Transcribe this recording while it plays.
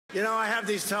You know, I have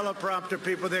these teleprompter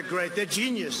people. They're great. They're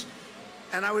genius.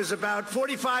 And I was about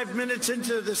 45 minutes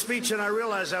into the speech, and I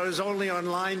realized I was only on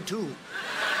line 2.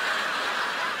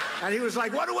 And he was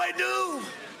like, what do I do?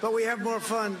 But we have more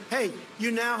fun. Hey,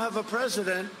 you now have a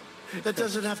president that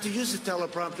doesn't have to use a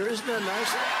teleprompter. Isn't that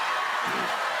nice?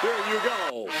 There you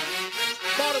go.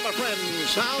 Howdy, my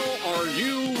friends. How are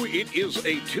you? It is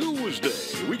a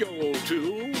Tuesday. We go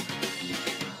to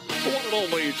the one and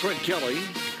only Trent Kelly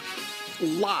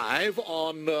live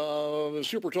on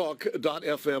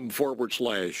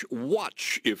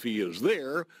supertalk.fm/watch. If he is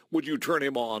there, would you turn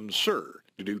him on, sir?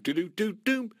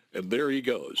 Do-do-do-do-do-do. And there he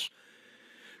goes.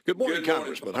 Good morning,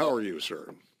 Congressman. How are you,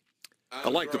 sir? I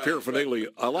like the paraphernalia.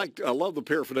 I love the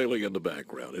paraphernalia in the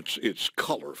background. It's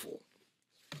colorful.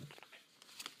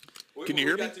 Can you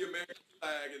hear me? We've got the American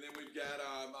flag, and then we've got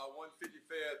my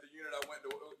 155th, the unit I went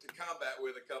to combat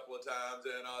with a couple of times,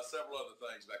 and several other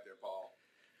things back there, Paul.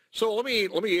 So let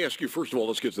me ask you, first of all,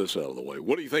 let's get this out of the way.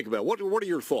 What do you think about, what are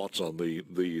your thoughts on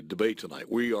the debate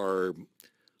tonight? We are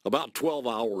about 12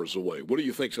 hours away. What do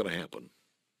you think is going to happen?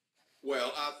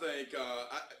 Well, I think,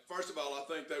 first of all, I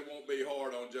think they won't be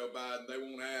hard on Joe Biden. They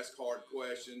won't ask hard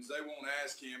questions. They won't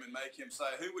ask him and make him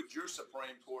say, who would your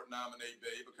Supreme Court nominee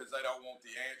be? Because they don't want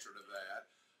the answer to that.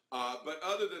 But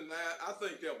other than that, I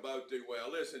think they'll both do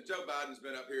well. Listen, Joe Biden's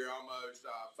been up here almost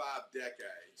 5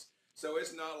 decades. So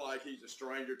it's not like he's a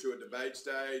stranger to a debate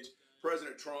stage.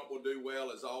 President Trump will do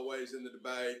well, as always, in the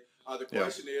debate. The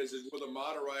question is will the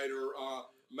moderator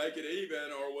make it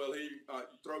even, or will he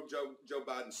throw Joe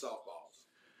Biden softballs?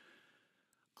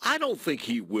 I don't think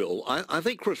he will. I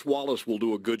think Chris Wallace will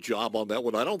do a good job on that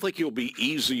one. I don't think he'll be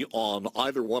easy on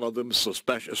either one of them,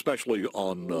 especially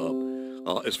on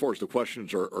as far as the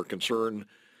questions are concerned.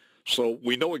 So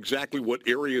we know exactly what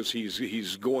areas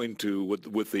he's going to,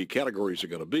 with the categories are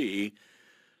going to be.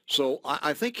 So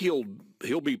I think he'll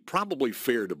be probably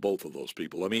fair to both of those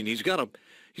people. I mean, he's got to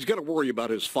worry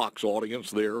about his Fox audience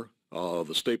there,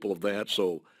 the staple of that.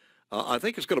 So I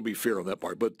think it's going to be fair on that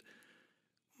part. But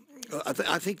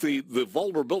I think the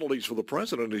vulnerabilities for the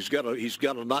president, he's got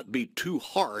to not be too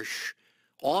harsh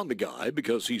on the guy,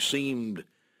 because he seemed,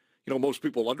 most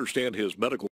people understand his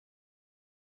medical.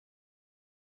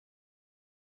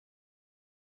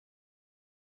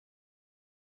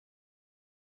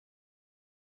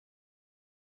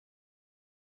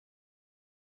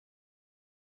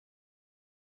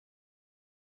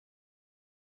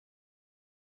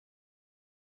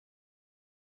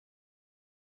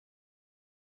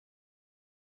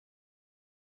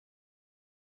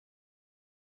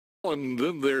 And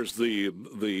then there's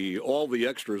all the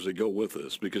extras that go with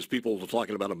this, because people are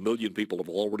talking about 1 million people have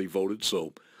already voted,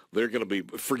 so they're going to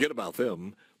forget about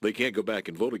them. They can't go back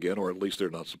and vote again, or at least they're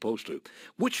not supposed to.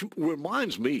 Which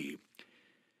reminds me,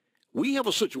 we have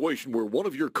a situation where one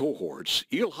of your cohorts,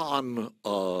 Ilhan,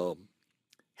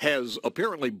 has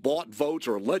apparently bought votes,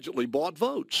 or allegedly bought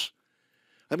votes.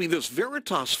 I mean, this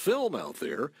Veritas film out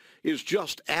there is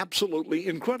just absolutely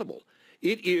incredible.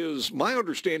 It is, my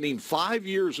understanding, 5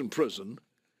 years in prison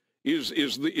is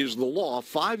the law.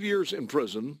 5 years in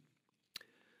prison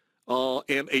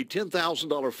and a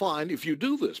 $10,000 fine if you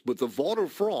do this. But the voter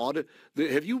fraud,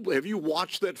 have you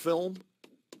watched that film?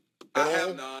 I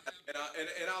have not, and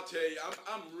I'll tell you,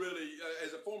 I'm really,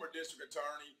 as a former district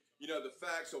attorney, the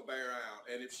facts will bear out.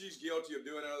 And if she's guilty of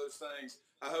doing other things,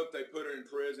 I hope they put her in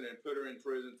prison, and put her in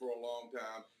prison for a long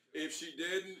time. If she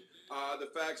didn't, the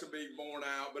facts will be borne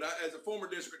out. But as a former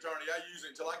district attorney,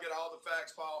 until I get all the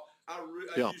facts, Paul, I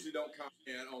usually don't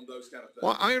comment on those kind of things.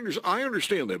 Well, I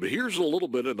understand that, but here's a little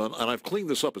bit, and I've cleaned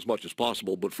this up as much as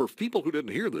possible. But for people who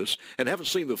didn't hear this and haven't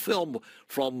seen the film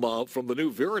from the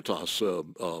new Veritas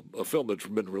film that's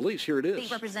been released, here it is.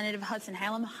 State Representative Hudson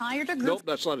Hallam hired a group. Nope,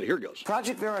 that's not it. Here it goes.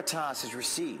 Project Veritas has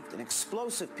received an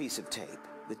explosive piece of tape.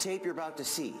 The tape you're about to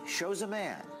see shows a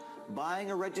man buying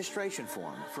a registration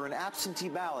form for an absentee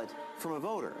ballot from a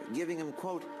voter, giving him,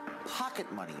 quote, pocket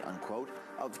money, unquote,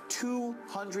 of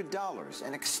 $200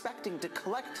 and expecting to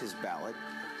collect his ballot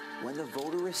when the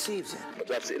voter receives it. But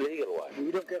that's illegal, why?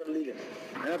 You don't get illegal.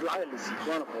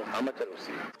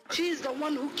 She's the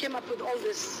one who came up with all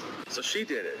this. So she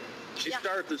did it. She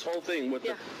started this whole thing with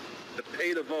the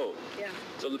pay to vote. Yeah.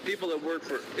 So the people that work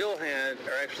for Ilhan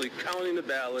are actually counting the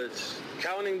ballots,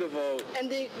 counting the vote.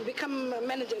 And they become a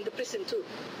manager in the prison too.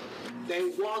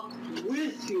 They walk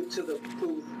with you to the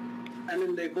booth, and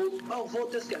then they vote. Oh,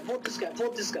 vote this guy, vote this guy,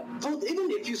 vote this guy. Vote even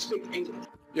if you speak English.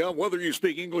 Yeah, whether you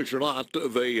speak English or not,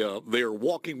 they are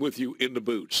walking with you in the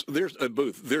booth.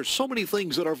 There's so many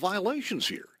things that are violations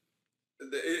here.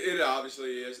 It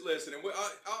obviously is. Listen, and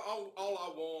all I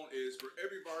want is for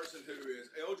every person who is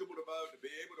eligible to vote to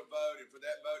be able to vote, and for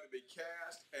that vote to be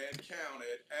cast and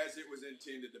counted as it was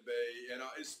intended to be. And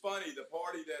it's funny, the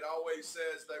party that always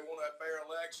says they want a fair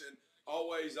election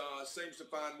always seems to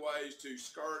find ways to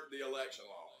skirt the election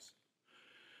laws.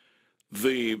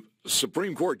 The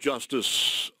Supreme Court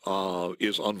justice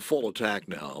is on full attack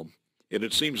now, and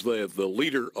it seems that the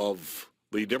leader of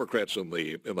the Democrats in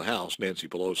the House, Nancy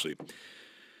Pelosi,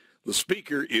 the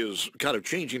speaker is kind of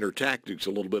changing her tactics a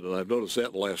little bit, and I've noticed that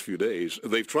in the last few days.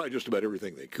 They've tried just about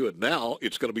everything they could. Now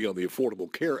it's going to be on the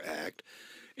Affordable Care Act,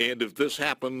 and if this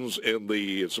happens and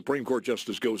the Supreme Court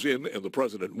justice goes in and the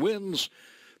president wins,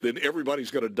 then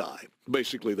everybody's going to die.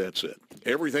 Basically, that's it.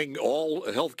 Everything, all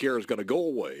health care is going to go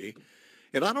away.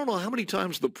 And I don't know how many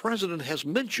times the president has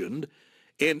mentioned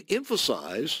and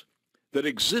emphasized that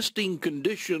existing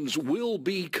conditions will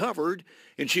be covered,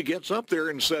 and she gets up there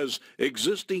and says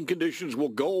existing conditions will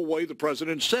go away. The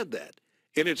president said that,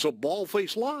 and it's a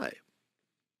bald-faced lie.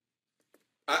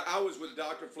 I was with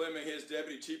Dr. Fleming, his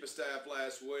deputy chief of staff,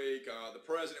 last week. The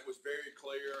president was very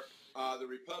clear. The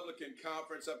Republican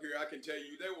conference up here, I can tell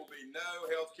you there will be no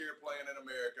health care plan in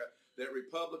America that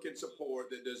Republicans support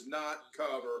that does not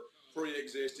cover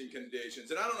pre-existing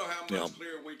conditions. And I don't know how much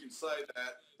clearer we can say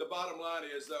that. The bottom line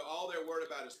is, though, all they're worried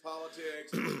about is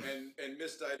politics and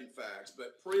misstating facts.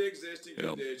 But pre-existing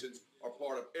conditions are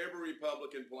part of every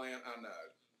Republican plan I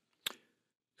know.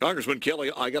 Congressman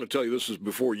Kelly, I got to tell you, this is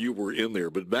before you were in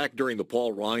there, but back during the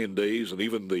Paul Ryan days and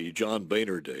even the John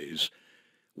Boehner days,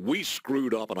 we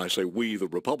screwed up, and I say we, the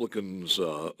Republicans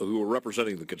who were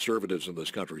representing the conservatives in this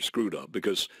country, screwed up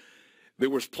because there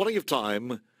was plenty of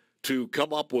time to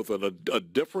come up with a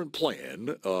different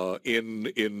plan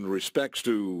in respects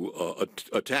to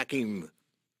attacking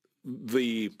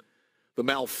the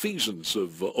malfeasance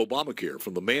of Obamacare,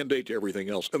 from the mandate to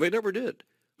everything else, and they never did.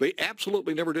 They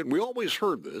absolutely never did. We always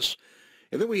heard this,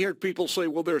 and then we heard people say,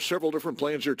 well, there are several different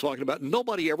plans they're talking about.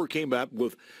 Nobody ever came up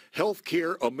with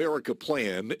Healthcare America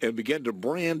plan and began to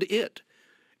brand it.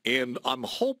 And I'm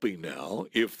hoping now,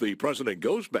 if the president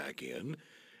goes back in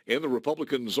and the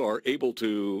Republicans are able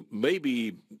to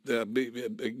maybe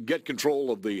get control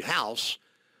of the House,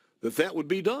 that would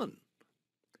be done.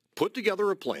 Put together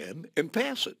a plan and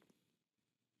pass it.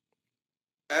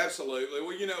 Absolutely.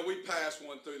 Well, you know, we passed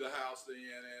one through the House then,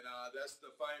 and that's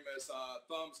the famous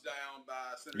thumbs down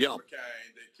by Senator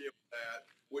McCain that killed that,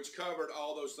 which covered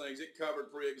all those things. It covered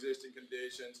pre-existing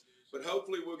conditions, but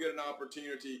hopefully we'll get an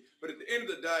opportunity. But at the end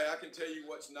of the day, I can tell you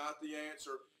what's not the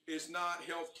answer. It's not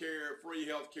health care, free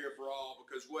health care for all,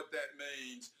 because what that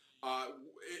means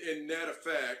in net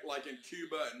effect, like in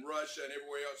Cuba and Russia and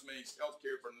everywhere else, means health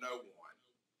care for no one.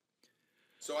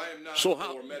 So I am not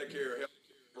for Medicare health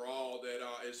for all that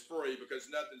is free, because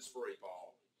nothing's free,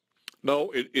 Paul.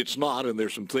 No, it's not, and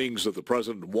there's some things that the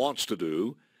president wants to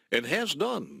do and has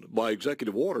done by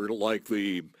executive order, like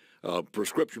the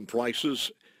prescription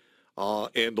prices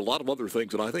and a lot of other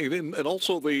things. And I think, and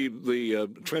also the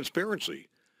transparency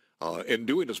and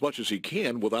doing as much as he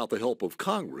can without the help of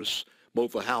Congress,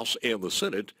 both the House and the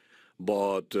Senate.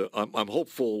 But I'm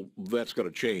hopeful that's going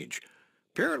to change.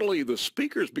 Apparently, the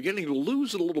speaker is beginning to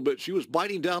lose it a little bit. She was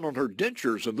biting down on her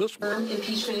dentures in this one.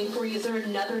 Impeachment inquiry, is there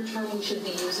another term we should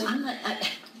be using?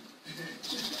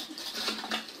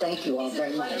 Thank you all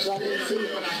very much.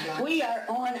 We are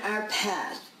on our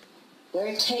path. Where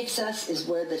it takes us is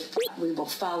where we will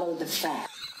follow the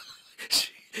facts.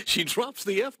 She drops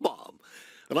the F-bomb.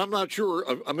 And I'm not sure,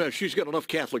 I mean, she's got enough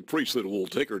Catholic priests that will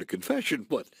take her to confession,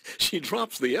 but she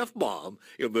drops the F-bomb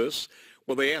in this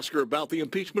when they ask her about the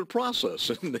impeachment process,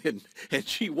 and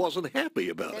she wasn't happy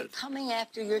about They're it. coming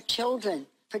after your children.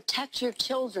 Protect your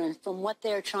children from what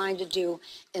they're trying to do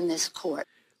in this court.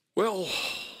 Well,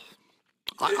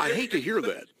 I hate to hear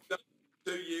that.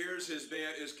 2 years is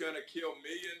going to kill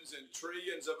millions and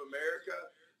trillions of America.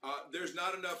 There's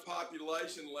not enough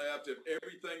population left. If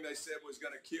everything they said was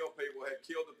going to kill people had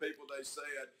killed the people they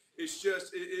said, it's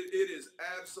just, it is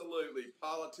absolutely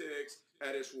politics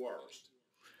at its worst.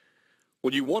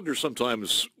 Well, you wonder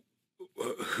sometimes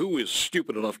who is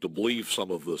stupid enough to believe some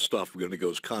of the stuff when it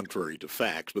goes contrary to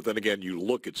facts. But then again, you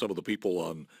look at some of the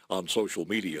people on social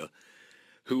media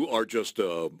who are just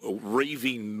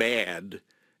raving mad,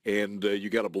 and you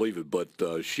got to believe it. But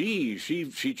she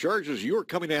charges you're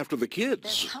coming after the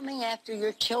kids. They're coming after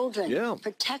your children. Yeah.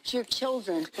 Protect your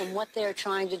children from what they're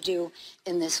trying to do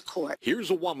in this court. Here's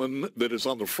a woman that is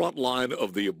on the front line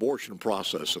of the abortion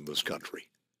process in this country.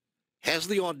 Has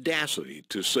the audacity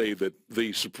to say that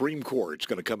the Supreme Court's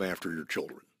going to come after your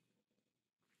children.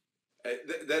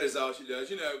 That is all she does,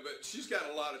 but she's got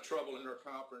a lot of trouble in her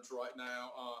conference right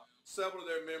now. Several of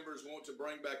their members want to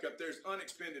bring back up, there's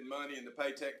unexpended money in the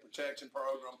Paycheck Protection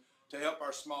Program to help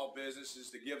our small businesses,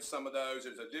 to give some of those.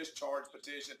 There's a discharge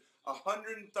petition,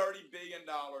 $130 billion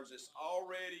is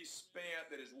already spent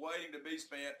that is waiting to be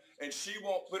spent, and she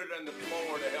won't put it on the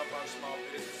floor to help our small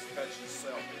businesses because she's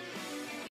selfish.